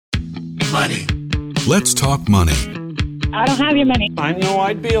money. Let's talk money. I don't have your money. I know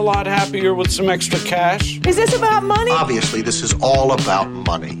I'd be a lot happier with some extra cash. Is this about money? Obviously, this is all about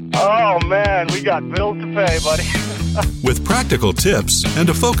money. Oh, man, we got bills to pay, buddy. With practical tips and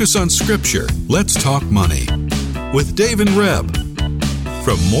a focus on scripture, let's talk money. With Dave and Reb.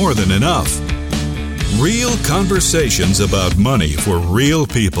 From More Than Enough. Real conversations about money for real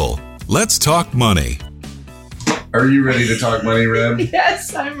people. Let's talk money. Are you ready to talk money, Reb?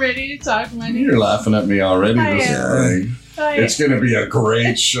 Yes, I'm ready to talk money. You're laughing at me already this morning. It's going to be a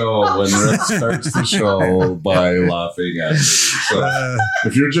great show when Reb starts the show by laughing at me. So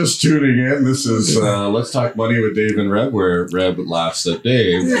if you're just tuning in, this is Let's Talk Money with Dave and Reb, where Reb laughs at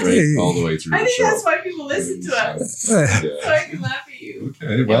Dave right all the way through the show. I think that's why people listen to us. So I can laugh at you.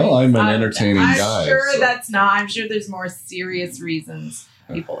 Okay, well, I'm an entertaining guy. I'm sure there's more serious reasons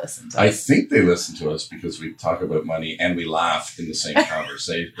people listen to us. I think they listen to us because we talk about money and we laugh in the same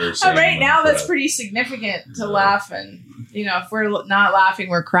conversation. Right now, that's pretty significant to laugh. And, if we're not laughing,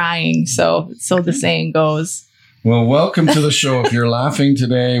 we're crying. So the saying goes. Well, welcome to the show. If you're laughing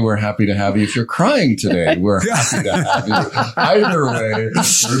today, we're happy to have you. If you're crying today, we're happy to have you. Either way, we're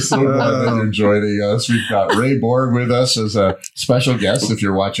so glad that you're joining us. We've got Ray Borg with us as a special guest. If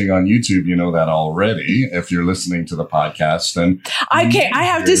you're watching on YouTube, you know that already. If you're listening to the podcast, then I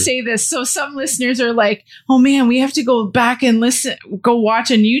have to say this. So some listeners are like, "Oh man, we have to go back and go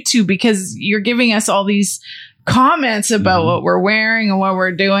watch on YouTube because you're giving us all these comments about what we're wearing and what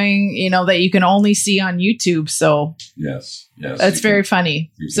we're doing, that you can only see on YouTube." So yes, that's very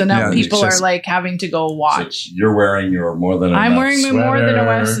funny. So now people are like having to go watch. So you're wearing your More Than Enough. I'm wearing my More Than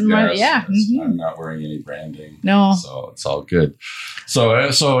Enough. Yeah. Mm-hmm. I'm not wearing any branding. No. So it's all good. So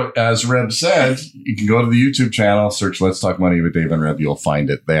as Reb said, you can go to the YouTube channel, search Let's Talk Money with Dave and Reb. You'll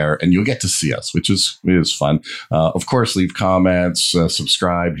find it there and you'll get to see us, which is fun. Of course, leave comments,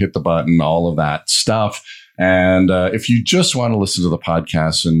 subscribe, hit the button, all of that stuff. And if you just want to listen to the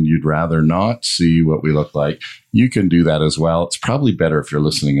podcast and you'd rather not see what we look like, you can do that as well. It's probably better if you're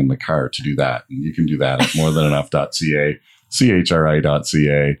listening in the car to do that. And you can do that at morethanenough.ca,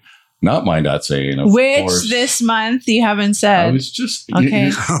 chri.ca, not mine.ca. And which course, this month you haven't said. I was just...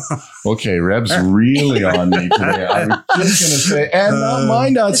 Okay. Okay, Reb's really on me today. I was just going to say, and not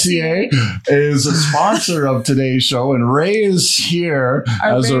mine.ca is a sponsor of today's show, and Ray is here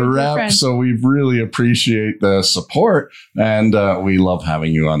as a rep, so we really appreciate the support, and we love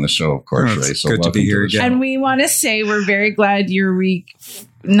having you on the show, of course, Ray. So good to be here again. And we want to say we're very glad you're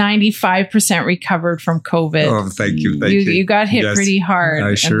 95% recovered from COVID. Oh, thank you. You got hit pretty hard.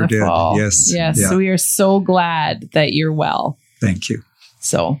 I sure did. Fall. Yes. Yeah. So we are so glad that you're well. Thank you.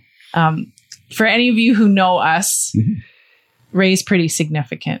 So, for any of you who know us, Ray's pretty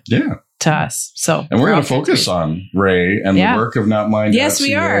significant to us. So, and we're going to focus on Ray and the work of Not Mine.ca yes,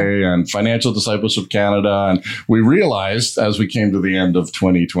 we are. And Financial Discipleship Canada. And we realized as we came to the end of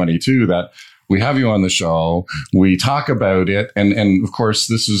 2022 that we have you on the show. We talk about it. And of course,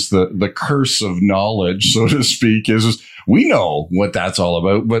 this is the curse of knowledge, so to speak, is we know what that's all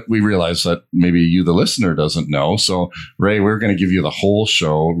about, but we realize that maybe you, the listener, doesn't know. So, Ray, we're going to give you the whole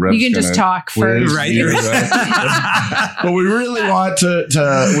show. Reb's you can just talk first. Right. But we really want to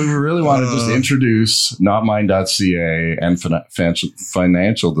just introduce Not Mine.ca and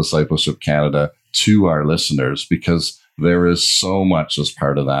Financial Discipleship Canada to our listeners, because there is so much as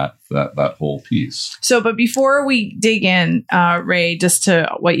part of that whole piece. So, but before we dig in, Ray, just to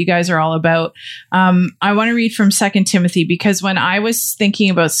what you guys are all about, I want to read from 2 Timothy, because when I was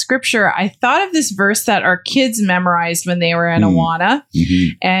thinking about scripture, I thought of this verse that our kids memorized when they were in Awana.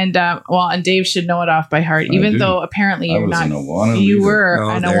 Mm-hmm. And, and Dave should know it off by heart, even though apparently you're not. You were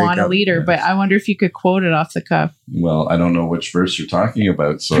an Awana leader, yes. But I wonder if you could quote it off the cuff. Well, I don't know which verse you're talking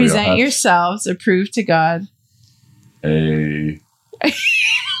about. So present yourselves approved to God. I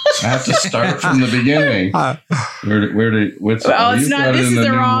have to start from the beginning. It's not. This is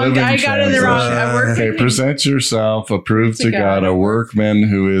the wrong. I got it in the wrong. Okay, present yourself approved to God, a workman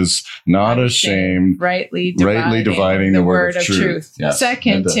who is not ashamed, rightly dividing the word of truth. Yes.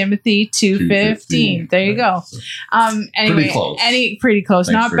 2 Timothy 2:15. There you go. Anyway, pretty close.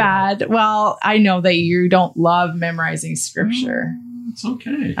 Thanks, not bad. Well, I know that you don't love memorizing scripture. It's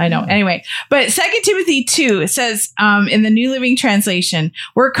okay. I know. Anyway, but 2 Timothy 2, it says in the New Living Translation,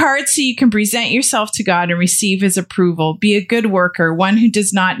 work hard so you can present yourself to God and receive his approval. Be a good worker, one who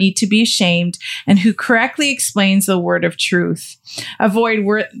does not need to be ashamed and who correctly explains the word of truth.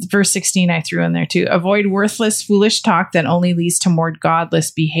 Verse 16 I threw in there too. Avoid worthless, foolish talk that only leads to more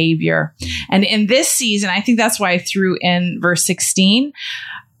godless behavior. And in this season, I think that's why I threw in verse 16.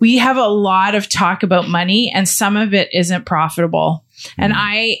 We have a lot of talk about money and some of it isn't profitable. And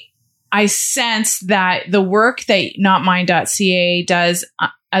I I sense that the work that NotMine.ca does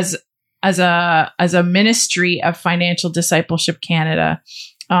as a ministry of Financial Discipleship Canada,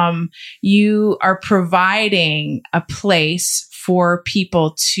 you are providing a place for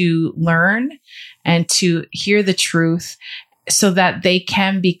people to learn and to hear the truth so that they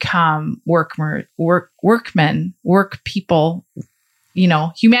can become work people,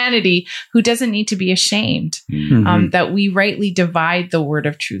 humanity who doesn't need to be ashamed, that we rightly divide the word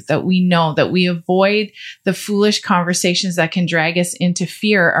of truth, that we know, that we avoid the foolish conversations that can drag us into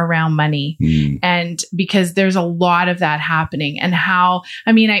fear around money. And because there's a lot of that happening, and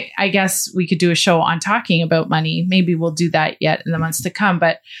I guess we could do a show on talking about money. Maybe we'll do that yet in the months to come,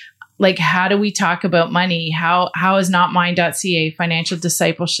 but like, how do we talk about money? How is NotMine.ca, Financial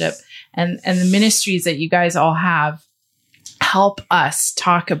Discipleship, and the ministries that you guys all have help us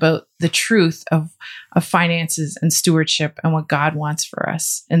talk about the truth of finances and stewardship and what God wants for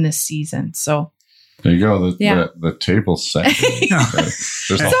us in this season. So there you go. The table's set.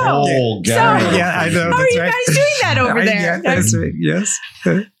 There's a whole gallery. I know. How are you guys doing that over there? Yeah, that's right. Yes.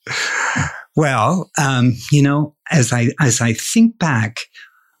 Well, as I think back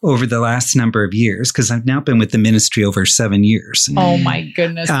over the last number of years, because I've now been with the ministry over 7 years. Oh my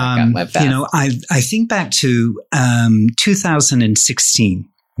goodness! I think back to 2016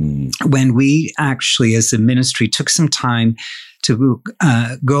 when we actually, as a ministry, took some time to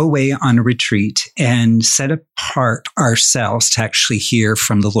go away on a retreat and set apart ourselves to actually hear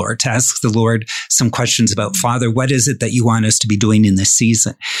from the Lord, to ask the Lord some questions about, Father, what is it that you want us to be doing in this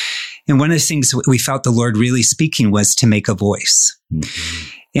season? And one of the things we felt the Lord really speaking was to make a voice.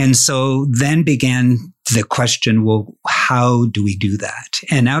 And so then began the question, well, how do we do that?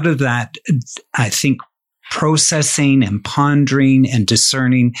 And out of that, I think processing and pondering and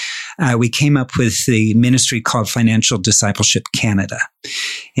discerning, we came up with the ministry called Financial Discipleship Canada.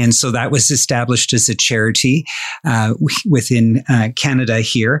 And so that was established as a charity within Canada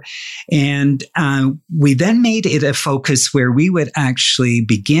here. And we then made it a focus where we would actually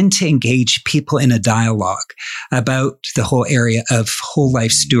begin to engage people in a dialogue about the whole area of whole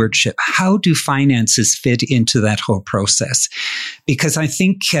life stewardship. How do finances fit into that whole process? Because I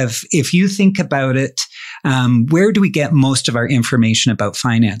think if you think about it, where do we get most of our information about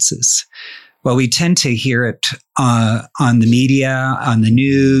finances? Well, we tend to hear it on the media, on the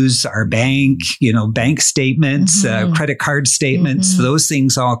news, our bank statements, credit card statements. Those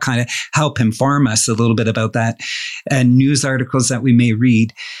things all kind of help inform us a little bit about that, and news articles that we may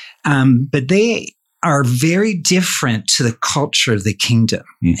read. But they are very different to the culture of the kingdom.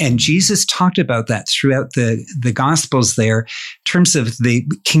 And Jesus talked about that throughout the Gospels there, in terms of the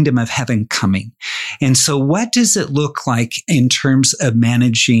kingdom of heaven coming. And so what does it look like in terms of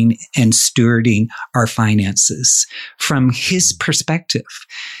managing and stewarding our finances from his perspective?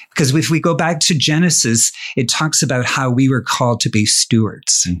 Because if we go back to Genesis, it talks about how we were called to be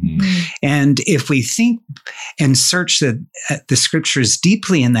stewards. And if we think and search the scriptures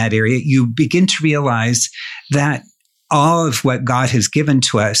deeply in that area, you begin to realize that all of what God has given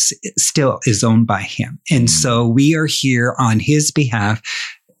to us still is owned by him. And so we are here on his behalf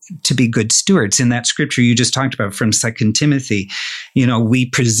to be good stewards. In that scripture you just talked about from 2 Timothy, we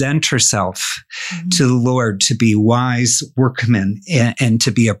present ourselves to the Lord to be wise workmen and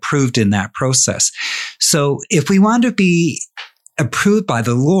to be approved in that process. So if we want to be approved by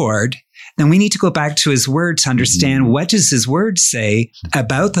the Lord, then we need to go back to his word to understand what does his word say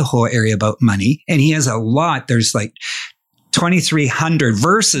about the whole area about money. And he has a lot. There's like 2,300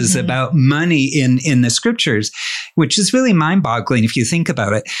 verses about money in the scriptures, which is really mind-boggling if you think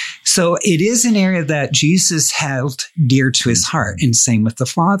about it. So it is an area that Jesus held dear to his heart, and same with the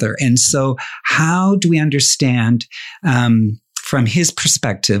Father. And so how do we understand from his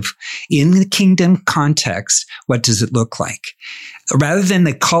perspective, in the kingdom context, what does it look like? Rather than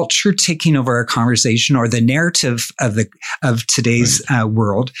the culture taking over our conversation or the narrative of today's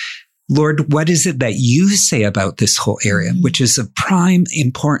world, Lord, what is it that you say about this whole area, which is of prime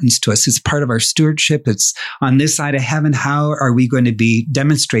importance to us? It's part of our stewardship. It's on this side of heaven. How are we going to be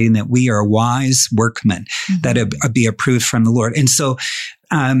demonstrating that we are wise workmen that be approved from the Lord? And so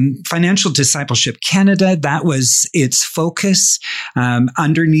Financial Discipleship Canada, that was its focus.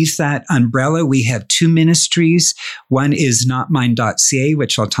 Underneath that umbrella, we have two ministries. One is NotMine.ca,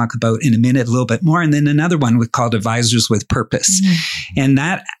 which I'll talk about in a minute a little bit more, and then another one called Advisors with Purpose. And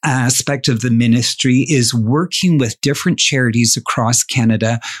that aspect of the ministry is working with different charities across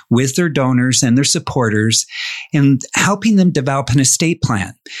Canada with their donors and their supporters and helping them develop an estate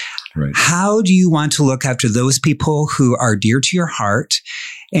plan. Right. How do you want to look after those people who are dear to your heart,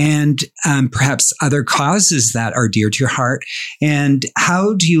 and perhaps other causes that are dear to your heart? And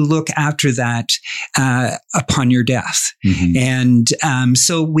how do you look after that upon your death? And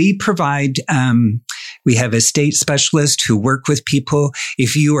so we provide, we have estate specialists who work with people.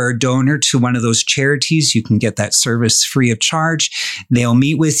 If you are a donor to one of those charities, you can get that service free of charge. They'll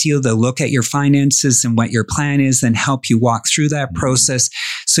meet with you. They'll look at your finances and what your plan is and help you walk through that process.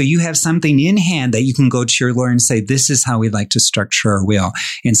 So you have something in hand that you can go to your lawyer and say, this is how we'd like to structure our will,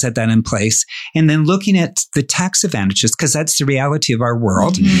 and set that in place. And then looking at the tax advantages, because that's the reality of our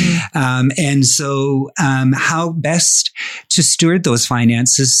world. And so how best to steward those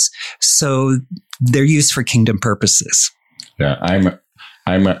finances so they're used for kingdom purposes. Yeah,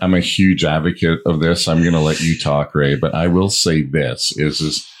 I'm a huge advocate of this. I'm going to let you talk, Ray, but I will say this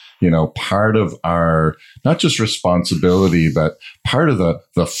is part of our, not just responsibility, but part of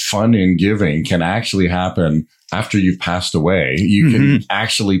the fun in giving can actually happen after you've passed away. You can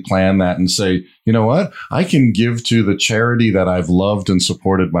actually plan that and say, you know what? I can give to the charity that I've loved and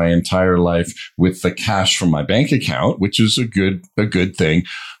supported my entire life with the cash from my bank account, which is a good thing,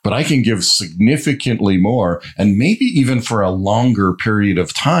 but I can give significantly more, and maybe even for a longer period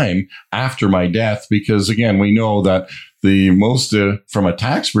of time after my death, because again, we know that the most, from a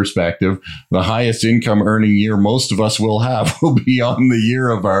tax perspective, the highest income earning year most of us will have will be on the year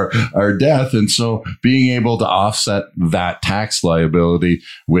of our death. And so being able to offset that tax liability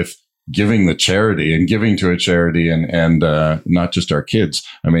with giving the charity and giving to a charity and not just our kids.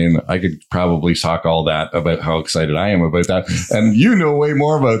 I mean, I could probably talk all that about how excited I am about that. And you know way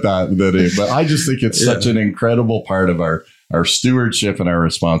more about that than me, but I just think it's such an incredible part of our stewardship and our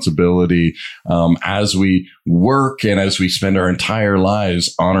responsibility as we work and as we spend our entire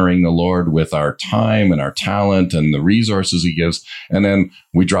lives honoring the Lord with our time and our talent and the resources he gives. And then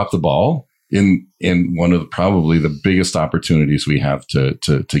we drop the ball in one of probably the biggest opportunities we have to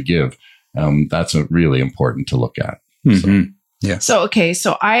give. That's really important to look at. Yeah. So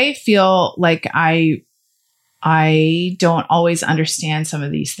I feel like I don't always understand some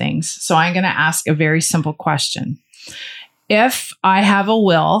of these things. So I'm going to ask a very simple question. If I have a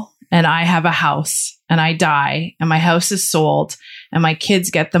will and I have a house and I die and my house is sold and my kids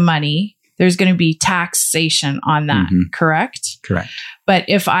get the money, there's going to be taxation on that, correct? Correct. But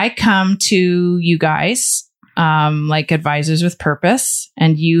if I come to you guys, like Advisors with Purpose,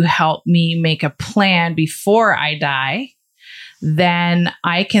 and you help me make a plan before I die, then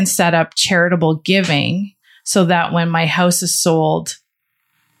I can set up charitable giving so that when my house is sold,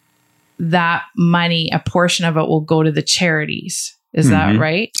 that money, a portion of it will go to the charities. Is that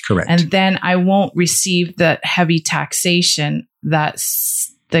right? Correct. And then I won't receive the heavy taxation that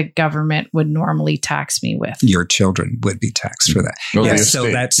the government would normally tax me with. Your children would be taxed for that. Well, yes,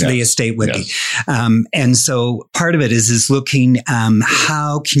 so that's the estate would be. And so part of it is looking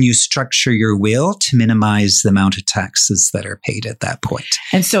how can you structure your will to minimize the amount of taxes that are paid at that point.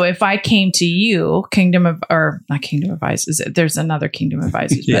 And so if I came to you, not Kingdom Advisors, there's another Kingdom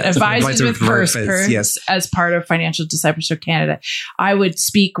Advisors, but Advisors with Purpose, as part of Financial Discipleship Canada, I would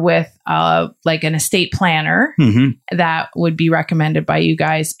speak with like an estate planner that would be recommended by you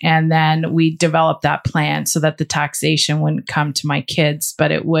guys. And then we develop that plan so that the taxation wouldn't come to my kids,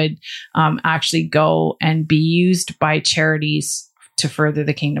 but it would actually go and be used by charities to further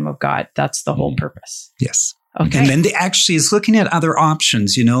the kingdom of God. That's the whole purpose. Yes. Okay. And then actually is looking at other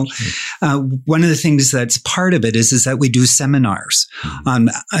options. One of the things that's part of it is that we do seminars on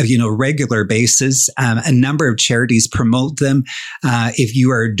a regular basis. A number of charities promote them. If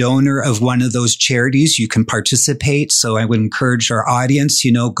you are a donor of one of those charities, you can participate. So I would encourage our audience,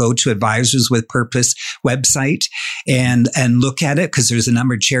 go to Advisors with Purpose website and look at it, because there's a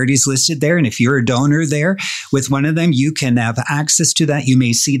number of charities listed there. And if you're a donor there with one of them, you can have access to that. You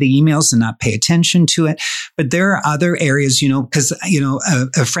may see the emails and not pay attention to it. But there are other areas, because,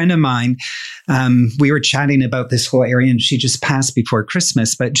 a friend of mine, we were chatting about this whole area, and she just passed before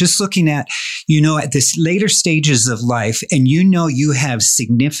Christmas, but just looking at, at this later stages of life, and you have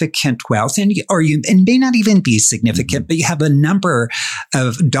significant wealth, and may not even be significant, but you have a number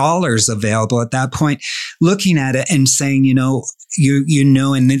of dollars available at that point, looking at it and saying,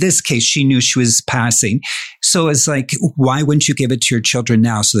 and in this case, she knew she was passing. So it's like, why wouldn't you give it to your children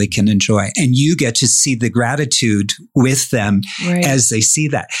now so they can enjoy? And you get to see the gratitude with them as they see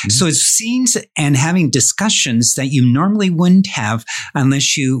that. So it's scenes and having discussions that you normally wouldn't have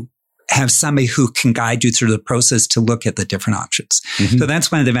unless you have somebody who can guide you through the process to look at the different options. So that's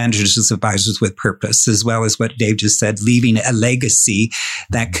one of the advantages of Advisors with Purpose, as well as what Dave just said, leaving a legacy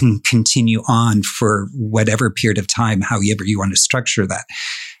that can continue on for whatever period of time, however you want to structure that.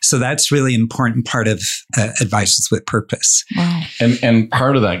 So that's really important part of Advisors with Purpose. Wow. And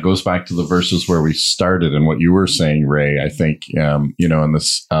part of that goes back to the verses where we started and what you were saying, Ray. I think, in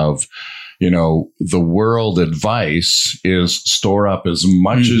this of, the world advice is store up as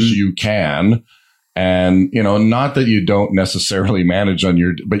much as you can. And, not that you don't necessarily manage on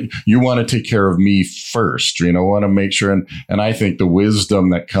but you want to take care of me first, want to make sure. And I think the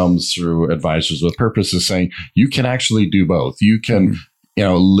wisdom that comes through Advisors with Purpose is saying you can actually do both. You can,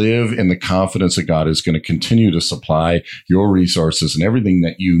 live in the confidence that God is going to continue to supply your resources and everything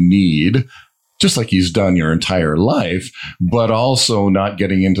that you need, just like he's done your entire life, but also not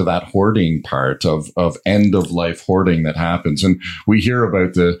getting into that hoarding part of end of life hoarding that happens. And we hear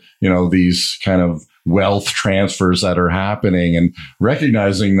about these kind of wealth transfers that are happening and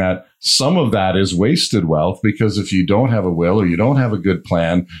recognizing that some of that is wasted wealth, because if you don't have a will or you don't have a good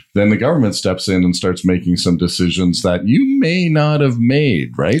plan, then the government steps in and starts making some decisions that you may not have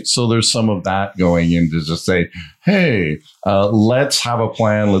made, right? So there's some of that going in to just say, hey, let's have a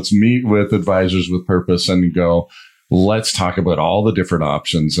plan. Let's meet with Advisors with Purpose and go, let's talk about all the different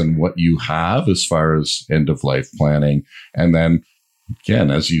options and what you have as far as end of life planning. And then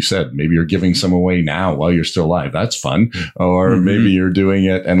again, as you said, maybe you're giving some away now while you're still alive. That's fun. Or maybe you're doing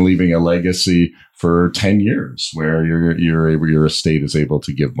it and leaving a legacy for 10 years where your estate is able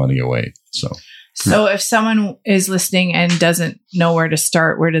to give money away. So if someone is listening and doesn't know where to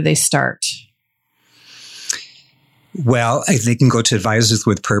start, where do they start? Well, they can go to Advisors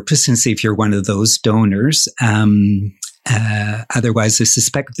with Purpose and see if you're one of those donors. Otherwise, I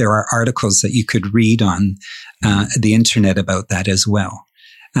suspect there are articles that you could read on the internet about that as well.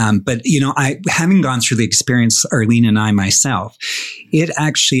 But having gone through the experience, Arlene and I myself, it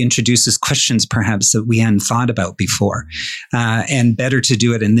actually introduces questions perhaps that we hadn't thought about before. And better to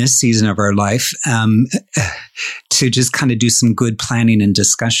do it in this season of our life, to just kind of do some good planning and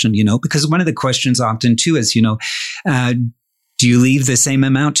discussion, because one of the questions often too is, do you leave the same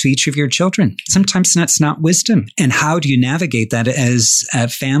amount to each of your children? Sometimes that's not wisdom. And how do you navigate that as a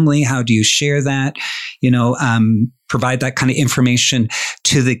family? How do you share that? Provide that kind of information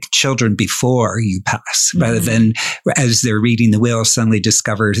to the children before you pass, rather than as they're reading the will, suddenly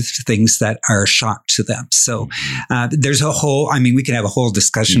discover things that are a shock to them. So there's we can have a whole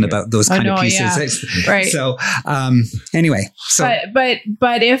discussion about those kind of pieces. Yeah. Right. So anyway,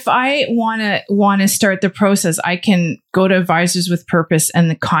 but if I want to start the process, I can go to Advisors with Purpose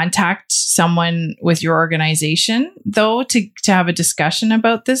and contact someone with your organization, though, to have a discussion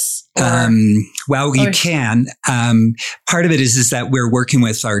about this. You can. Part of it is that we're working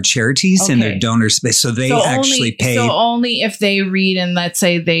with our charities and their donors, so they actually pay. So only if they read and let's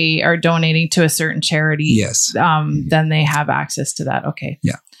say they are donating to a certain charity, yes, then they have access to that. Okay,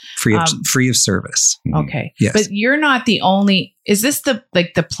 yeah, free of service. Okay, yes, but you're not the only. Is this the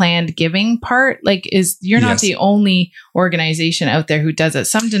planned giving part? You're not the only organization out there who does it.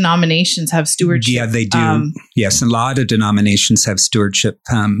 Some denominations have stewardship. Yeah, they do. Yes, a lot of denominations have stewardship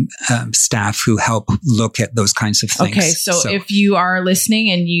staff who help look at those kinds of things. Okay, so if you are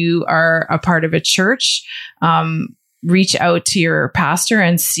listening and you are a part of a church, reach out to your pastor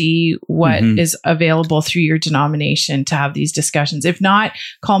and see what is available through your denomination to have these discussions. If not,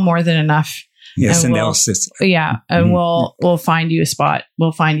 call More Than Enough. Yes, and they'll assist. Yeah, and we'll find you a spot.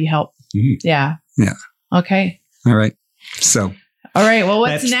 We'll find you help. Yeah. Yeah. Okay. All right. So. All right. Well,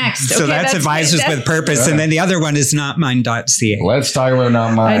 what's next? So that's Advisors with Purpose, and then the other one is notmine.ca. Let's talk about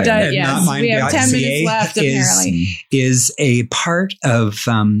Notmine. Yes, we have 10 minutes left. Apparently, is a part of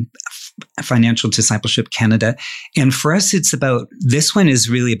Financial Discipleship Canada, and for us, it's about. This one is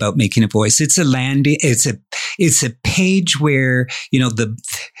really about making a voice. It's a landing. It's a page where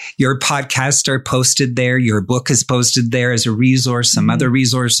your podcasts are posted there. Your book is posted there as a resource. Some other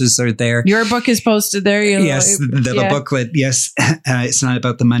resources are there. Your book is posted there. Yes, the booklet. Yes. It's not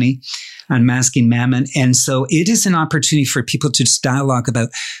about the money, Unmasking Mammon. And so it is an opportunity for people to just dialogue about,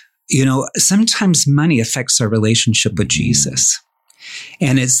 sometimes money affects our relationship with Jesus.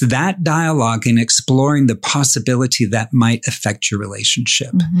 And it's that dialogue and exploring the possibility that might affect your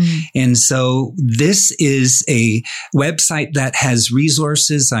relationship. And so this is a website that has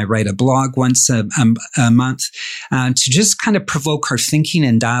resources. I write a blog once a month to just kind of provoke our thinking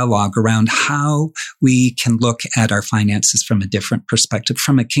and dialogue around how we can look at our finances from a different perspective,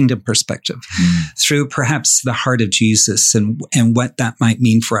 from a kingdom perspective, through perhaps the heart of Jesus and what that might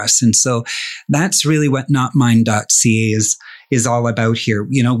mean for us. And so that's really what notmine.ca is all about here.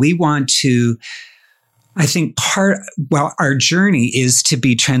 We want to I think our journey is to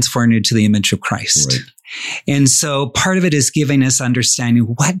be transformed into the image of Christ. Right. And so part of it is giving us understanding,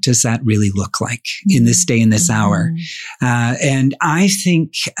 what does that really look like in this day, in this hour? And I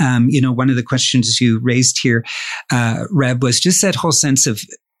think, one of the questions you raised here, Reb, was just that whole sense of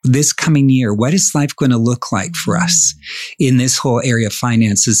this coming year. What is life going to look like for us in this whole area of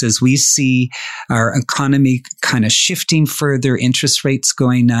finances as we see our economy kind of shifting further, interest rates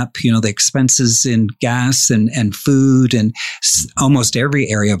going up, the expenses in gas and food and almost every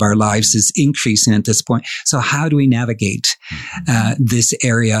area of our lives is increasing at this point. So how do we navigate this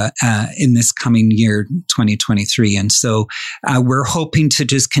area in this coming year, 2023? And so we're hoping to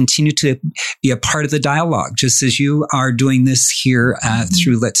just continue to be a part of the dialogue, just as you are doing this here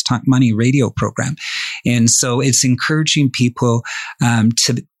through Let's Talk Money radio program. And so it's encouraging people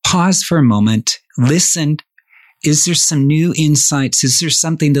to pause for a moment, listen. Is there some new insights? Is there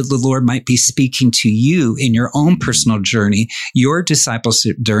something that the Lord might be speaking to you in your own personal journey, your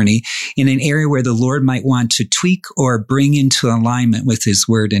discipleship journey, in an area where the Lord might want to tweak or bring into alignment with His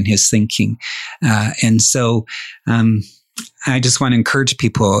word and His thinking? And so, I just want to encourage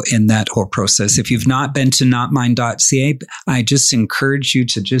people in that whole process. If you've not been to notmine.ca, I just encourage you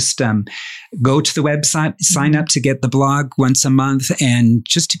to just go to the website, sign up to get the blog once a month, and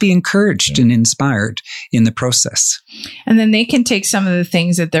just to be encouraged and inspired in the process. And then they can take some of the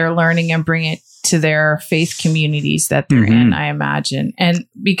things that they're learning and bring it to their faith communities that they're in, I imagine. And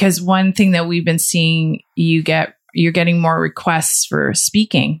because one thing that we've been seeing, you're getting more requests for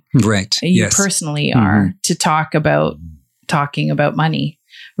speaking. Right. You personally are to talking about money,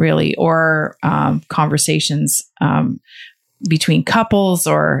 really, or conversations between couples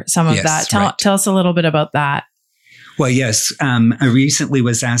or some of that. Tell us a little bit about that. Well, yes. I recently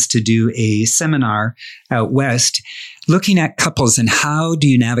was asked to do a seminar out west looking at couples and how do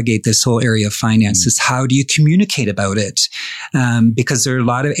you navigate this whole area of finances? How do you communicate about it? Because there are a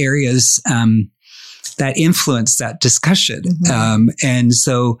lot of areas that influence that discussion. And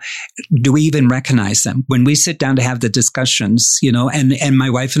so do we even recognize them when we sit down to have the discussions, and my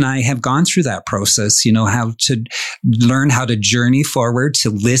wife and I have gone through that process, how to learn how to journey forward, to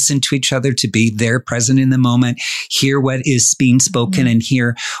listen to each other, to be there present in the moment, hear what is being spoken and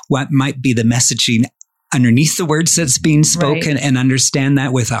hear what might be the messaging underneath the words that's being spoken, and understand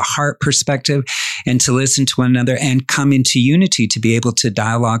that with a heart perspective, and to listen to one another and come into unity to be able to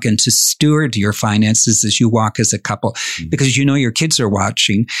dialogue and to steward your finances as you walk as a couple, because your kids are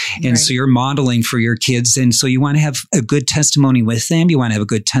watching. And so you're modeling for your kids. And so you want to have a good testimony with them. You want to have a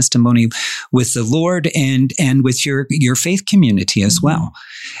good testimony with the Lord and with your faith community as well.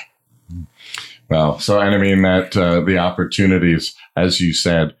 Well, so, and I mean that the opportunities, as you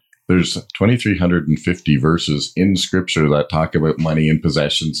said, there's 2,350 verses in Scripture that talk about money and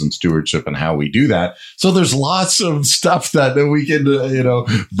possessions and stewardship and how we do that. So there's lots of stuff that we can,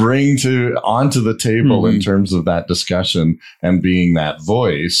 bring onto the table in terms of that discussion and being that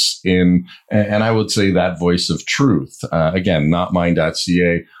voice and I would say that voice of truth. Again,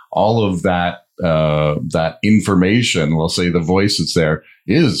 notmine.ca. All of that information, we'll say the voice that's there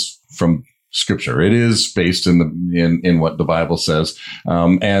is from Scripture. It is based in what the Bible says.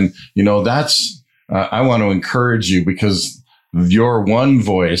 That's, I want to encourage you, because your one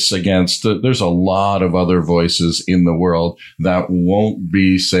voice against there's a lot of other voices in the world that won't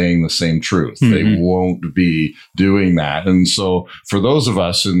be saying the same truth. They won't be doing that. And so for those of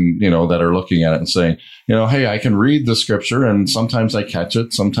us that are looking at it and saying, hey, I can read the Scripture and sometimes I catch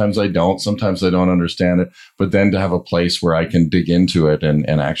it. Sometimes I don't. Sometimes I don't understand it. But then to have a place where I can dig into it and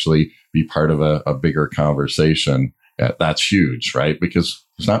actually be part of a bigger conversation, that's huge, right? Because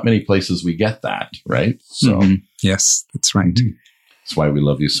there's not many places we get that, right? So yes, that's right. That's why we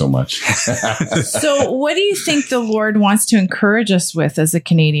love you so much. So what do you think the Lord wants to encourage us with as a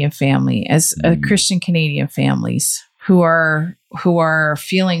Canadian family, as a Christian Canadian families who are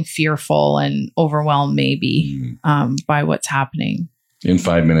feeling fearful and overwhelmed maybe by what's happening? In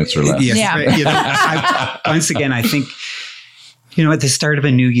 5 minutes or less. Yes, yeah. Once again, I think, at the start of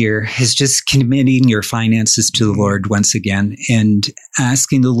a new year is just committing your finances to the Lord once again and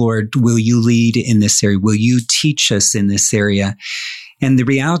asking the Lord, will you lead in this area? Will you teach us in this area? And the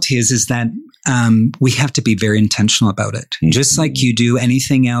reality is that we have to be very intentional about it. Just like you do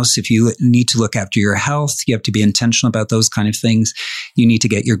anything else, if you need to look after your health, you have to be intentional about those kind of things. You need to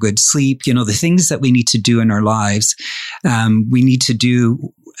get your good sleep. The things that we need to do in our lives, we need to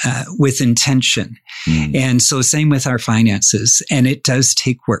do with intention. And so same with our finances. And it does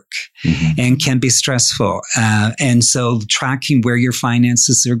take work and can be stressful. And so tracking where your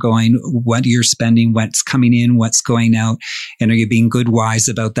finances are going, what you're spending, what's coming in, what's going out, and are you being good wise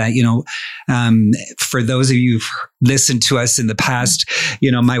about that? For those of you who've listened to us in the past,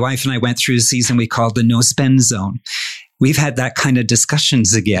 my wife and I went through a season we called the no spend zone. We've had that kind of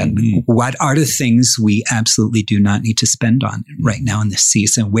discussions again. What are the things we absolutely do not need to spend on right now in this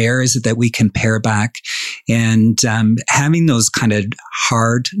season? Where is it that we can pare back? And having those kind of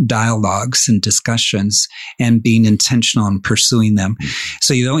hard dialogues and discussions and being intentional in pursuing them.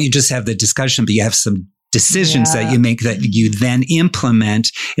 So you don't just have the discussion, but you have some decisions that you make that you then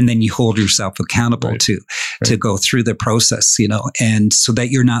implement, and then you hold yourself accountable to go through the process, and so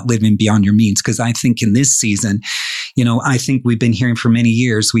that you're not living beyond your means. Because I think in this season, I think we've been hearing for many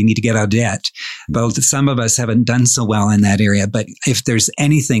years, we need to get out of debt. But some of us haven't done so well in that area. But if there's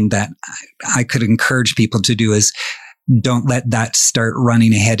anything that I could encourage people to do is don't let that start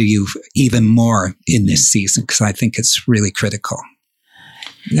running ahead of you even more in this season, because I think it's really critical.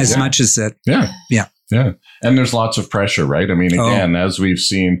 As much as that. Yeah. And there's lots of pressure, right? I mean, again, as we've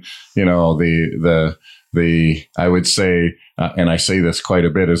seen, the I would say, and I say this quite a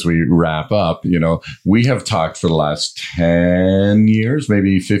bit as we wrap up, we have talked for the last 10 years,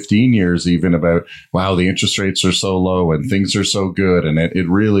 maybe 15 years even, about, wow, the interest rates are so low and things are so good. And it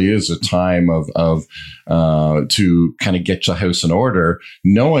really is a time of to kind of get your house in order,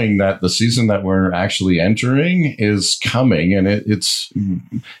 knowing that the season that we're actually entering is coming, and it's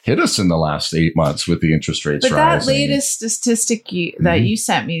hit us in the last 8 months with the interest rates rising. But that latest statistic that you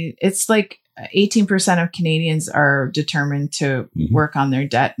sent me, it's like 18% of Canadians are determined to work on their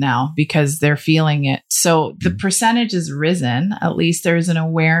debt now because they're feeling it. So the percentage has risen. At least there's an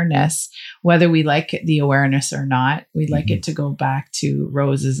awareness, whether we like the awareness or not. We'd like it to go back to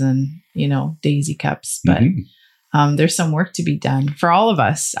roses and, daisy cups. But there's some work to be done for all of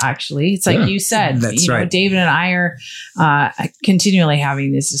us, actually. It's like you said, that's right. David and I are continually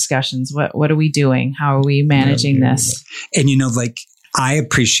having these discussions. What are we doing? How are we managing this? And, I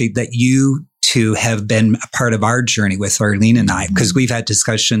appreciate that you two have been a part of our journey with Arlene and I, because we've had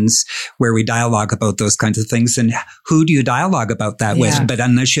discussions where we dialogue about those kinds of things. And who do you dialogue about that with? But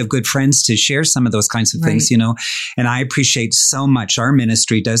unless you have good friends to share some of those kinds of things, and I appreciate so much our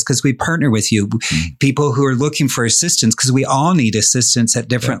ministry does, because we partner with you, people who are looking for assistance, because we all need assistance at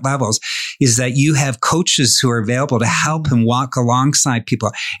different levels, is that you have coaches who are available to help and walk alongside people.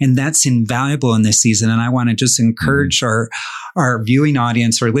 And that's invaluable in this season. And I want to just encourage our viewing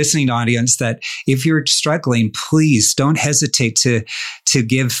audience or listening audience that if you're struggling, please don't hesitate to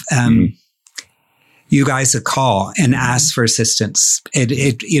give you guys a call and ask for assistance.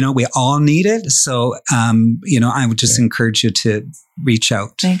 We all need it. So, I would just encourage you to reach out.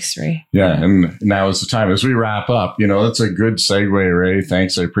 Thanks, Ray. Yeah. And now is the time as we wrap up, that's a good segue, Ray.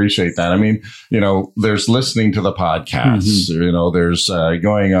 Thanks. I appreciate that. I mean, there's listening to the podcasts, there's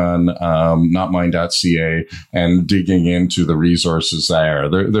going on notmine.ca and digging into the resources there.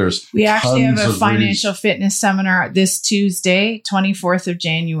 We actually have a financial fitness seminar this Tuesday, 24th of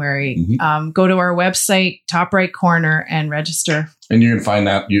January. Go to our website, top right corner, and register. And you can find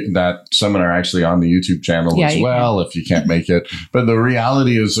that seminar actually on the YouTube channel as well, if you can't make it. But the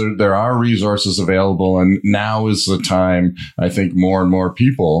reality is there are resources available. And now is the time, I think more and more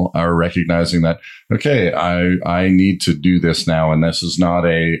people are recognizing that, okay, I need to do this now. And this is not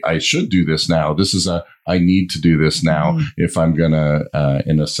I should do this now. This is I need to do this now if I'm going to,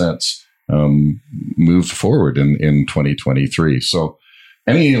 in a sense, move forward in 2023. So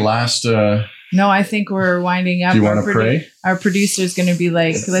any last... No, I think we're winding up. Do you want to pray? Our producer is going to be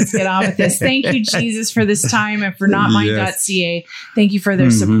like, let's get on with this. Thank you, Jesus, for this time and for notmine.ca. Thank you for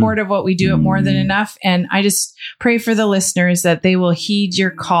their support of what we do at More Than Enough. And I just pray for the listeners that they will heed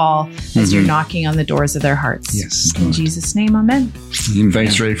your call as you're knocking on the doors of their hearts. Yes. In Jesus' name, amen.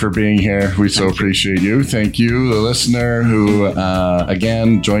 Thanks, Ray, for being here. We so appreciate you. Thank you, the listener who,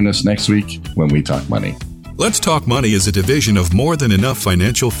 again, join us next week when we talk money. Let's Talk Money is a division of More Than Enough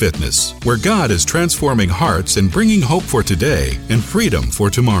Financial Fitness, where God is transforming hearts and bringing hope for today and freedom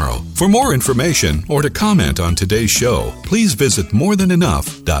for tomorrow. For more information or to comment on today's show, please visit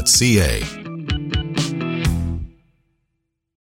morethanenough.ca.